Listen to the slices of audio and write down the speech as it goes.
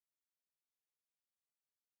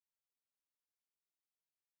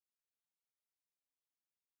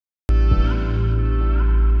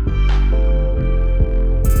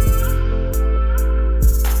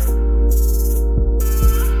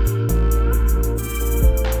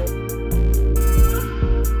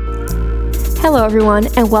Hello everyone,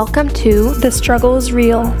 and welcome to The Struggle is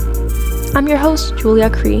Real. I'm your host, Julia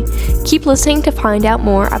Cree. Keep listening to find out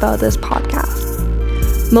more about this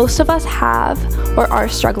podcast. Most of us have or are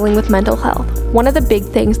struggling with mental health. One of the big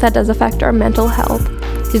things that does affect our mental health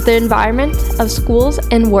is the environment of schools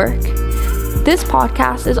and work. This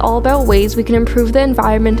podcast is all about ways we can improve the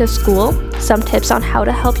environment of school, some tips on how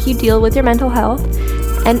to help you deal with your mental health,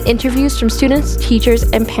 and interviews from students, teachers,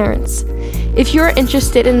 and parents. If you're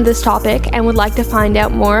interested in this topic and would like to find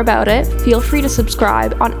out more about it, feel free to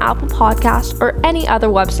subscribe on Apple Podcasts or any other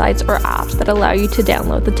websites or apps that allow you to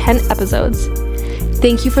download the 10 episodes.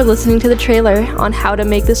 Thank you for listening to the trailer on how to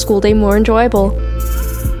make the school day more enjoyable.